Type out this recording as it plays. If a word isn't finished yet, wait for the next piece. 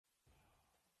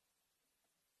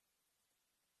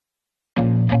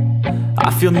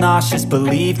feel nauseous,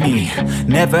 believe me.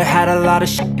 Never had a lot of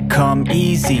shit come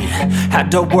easy. Had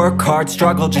to work hard,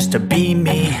 struggle just to be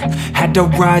me. Had to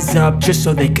rise up just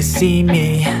so they could see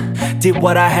me. Did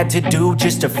what I had to do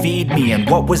just to feed me, and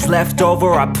what was left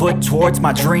over I put towards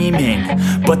my dreaming.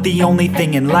 But the only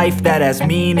thing in life that has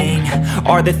meaning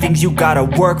are the things you gotta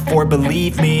work for,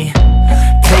 believe me.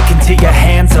 Take into your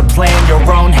hands a plan, your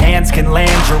own hands can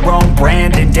land your own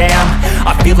brand. And damn,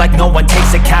 I feel like no one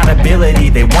takes accountability.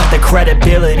 They want the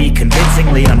credibility,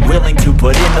 convincingly unwilling to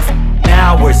put in the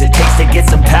hours it takes to get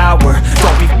some power.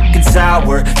 Don't be f***ing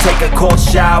sour, take a cold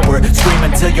shower. Scream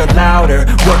until you're louder,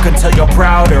 work until you're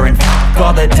prouder. And f***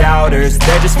 all the doubters,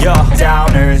 they're just your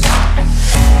downers.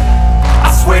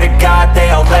 I swear to God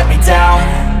they all let me down.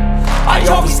 I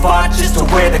always fought just to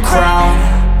wear the crown.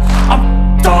 I'm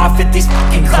off at these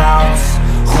fucking clowns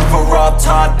who were all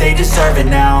taught they deserve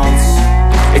an ounce.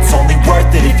 It's only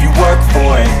worth it if you work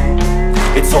for it.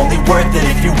 It's only worth it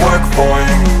if you work for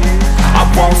it. I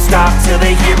won't stop till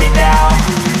they hear me now.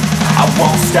 I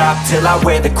won't stop till I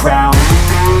wear the crown.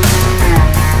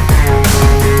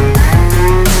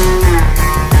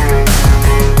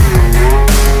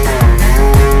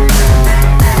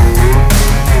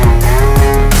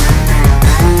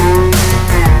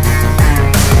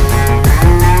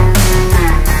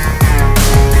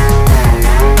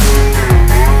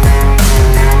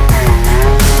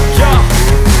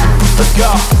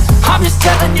 I'm just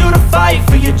telling you to fight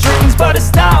for your dreams, but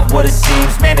it's not what it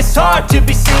seems. Man, it's hard to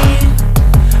be seen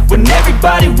when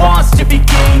everybody wants to be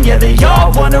king. Yeah, they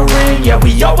all wanna ring, yeah,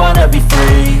 we all wanna be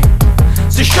free.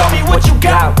 So show me what you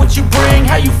got, what you bring,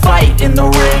 how you fight in the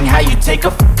ring, how you take a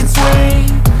fucking swing.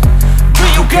 Do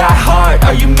you got heart,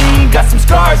 are you mean? Got some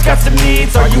scars, got some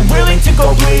needs, are you willing to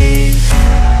go bleed?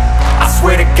 I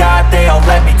swear to God they all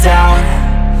let me down.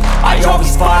 I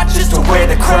always fought just to wear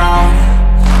the crown.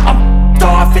 I'm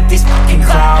off at these fucking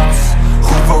clowns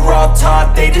who were all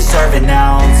taught they deserve an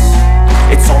ounce.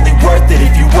 It's only worth it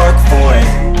if you work for it.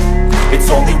 It's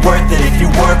only worth it if you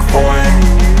work for it.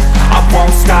 I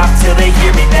won't stop till they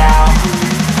hear me now.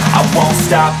 I won't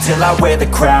stop till I wear the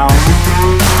crown.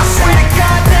 I swear